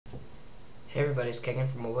Hey everybody, it's Kegan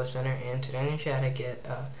from WebOS Center, and today I'm going to show you how to get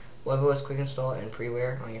WebOS Quick Install and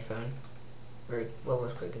Preware on your phone, or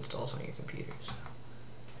WebOS Quick Installs on your computer. So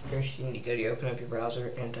first you need to open up your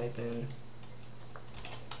browser and type in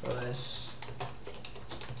WebOS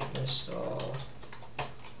install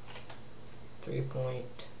 3.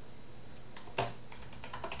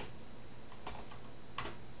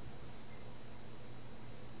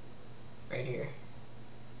 Right here.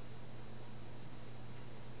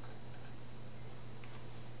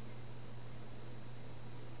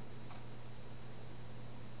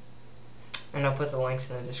 And I'll put the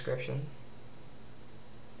links in the description.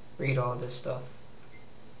 Read all this stuff.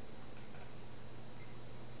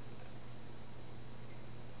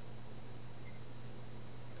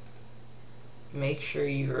 Make sure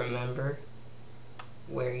you remember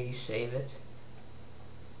where you save it,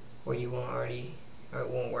 where you won't already, or it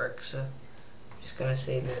won't work. So I'm just gonna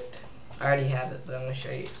save it. I already have it, but I'm gonna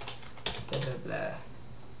show you. Blah, blah, blah.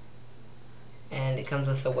 And it comes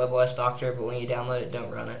with the WebOS Doctor, but when you download it,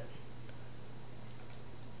 don't run it.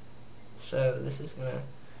 So this is gonna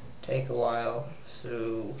take a while.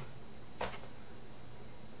 So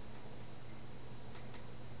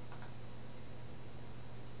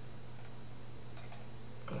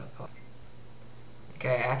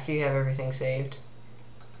okay, after you have everything saved,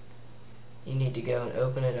 you need to go and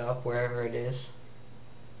open it up wherever it is.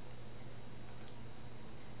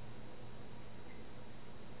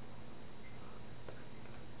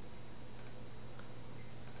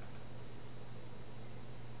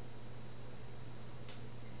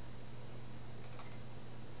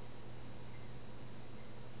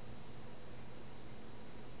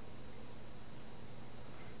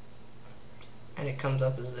 And it comes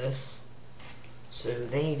up as this. So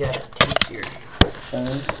then you gotta take your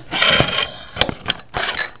phone.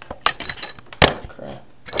 Crap.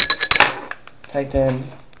 Type in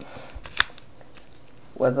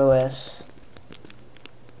WebOS.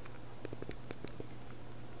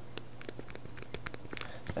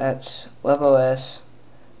 That's WebOS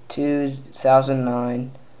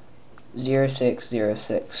 2009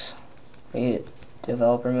 0606. You hit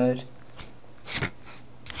developer mode.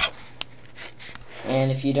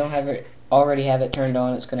 And if you don't already have it turned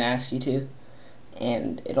on, it's going to ask you to,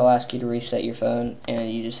 and it'll ask you to reset your phone, and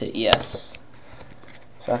you just hit yes.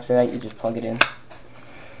 So after that, you just plug it in.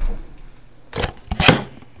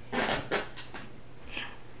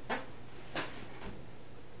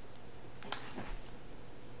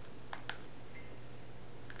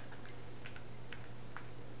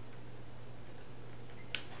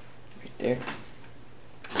 Right there.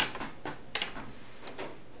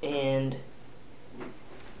 And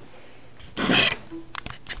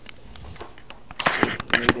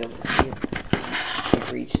you may be able to see it.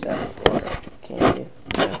 Can't reach stuff, or can you?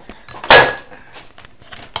 No.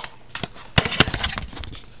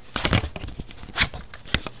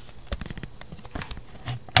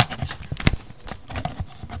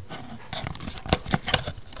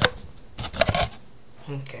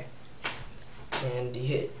 Okay. And you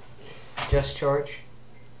hit just charge.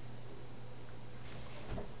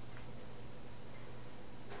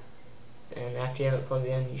 And after you have it plugged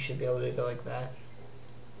in, you should be able to go like that.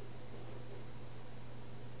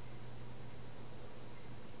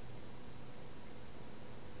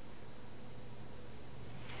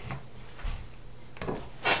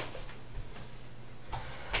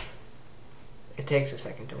 It takes a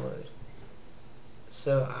second to load.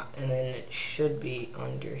 So, and then it should be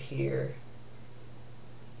under here.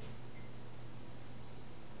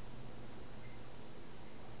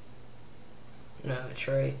 No, it's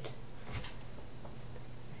right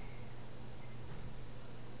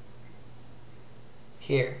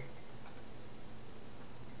here.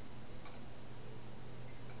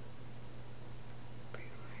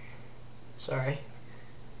 Sorry.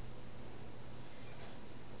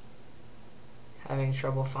 Having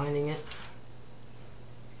trouble finding it.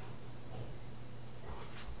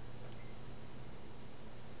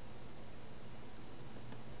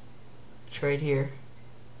 It's right here.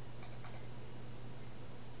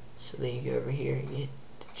 So then you go over here and hit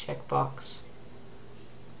the checkbox.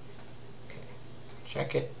 Okay.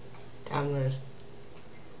 Check it. Download.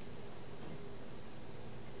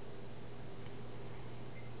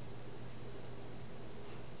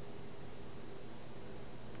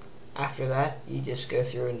 After that, you just go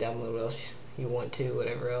through and download what else you want to,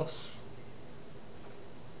 whatever else.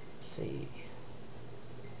 Let's see.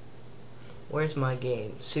 Where's my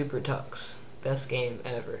game? Super Tux. Best game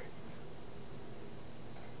ever.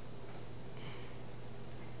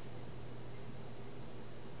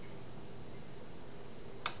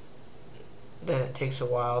 Then it takes a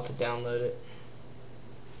while to download it.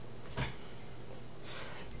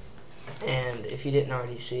 if you didn't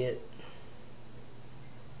already see it,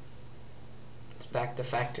 it's back to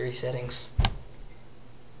factory settings.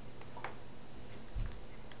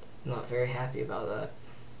 Not very happy about that.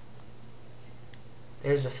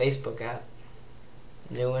 There's a Facebook app.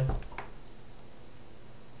 New one.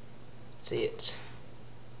 See, it's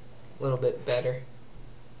a little bit better.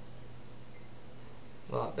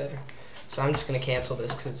 A lot better. So I'm just going to cancel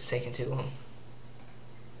this because it's taking too long.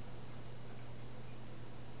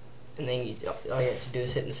 And then all you have to do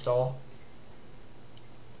is hit install.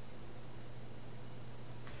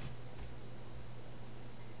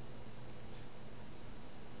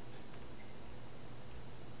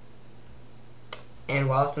 And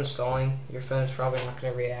while it's installing, your phone's probably not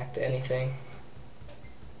going to react to anything.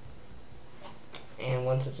 And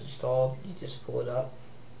once it's installed, you just pull it up.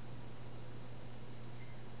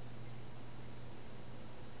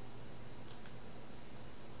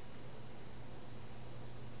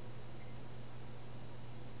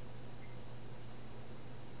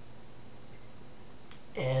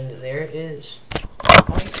 And there it is.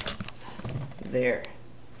 There.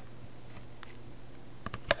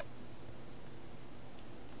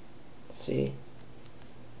 See?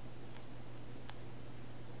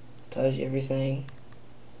 Tells you everything.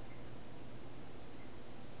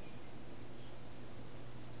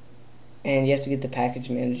 And you have to get the package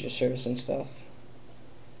manager service and stuff.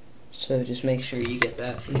 So just make sure you get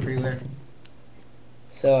that from Preware.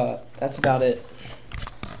 So that's about it.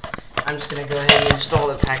 I'm just going to go ahead and install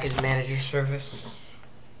the package manager service.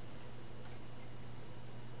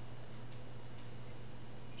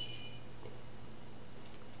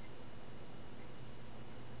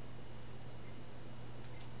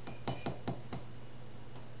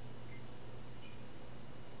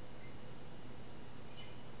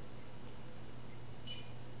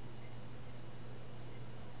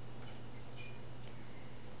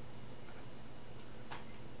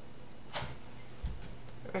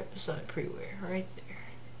 Right beside Preware, right there.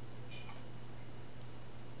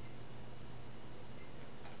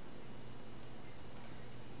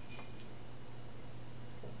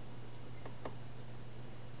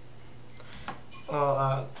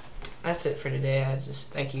 Well, that's it for today. I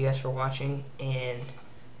just thank you guys for watching, and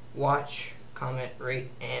watch, comment,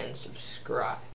 rate, and subscribe.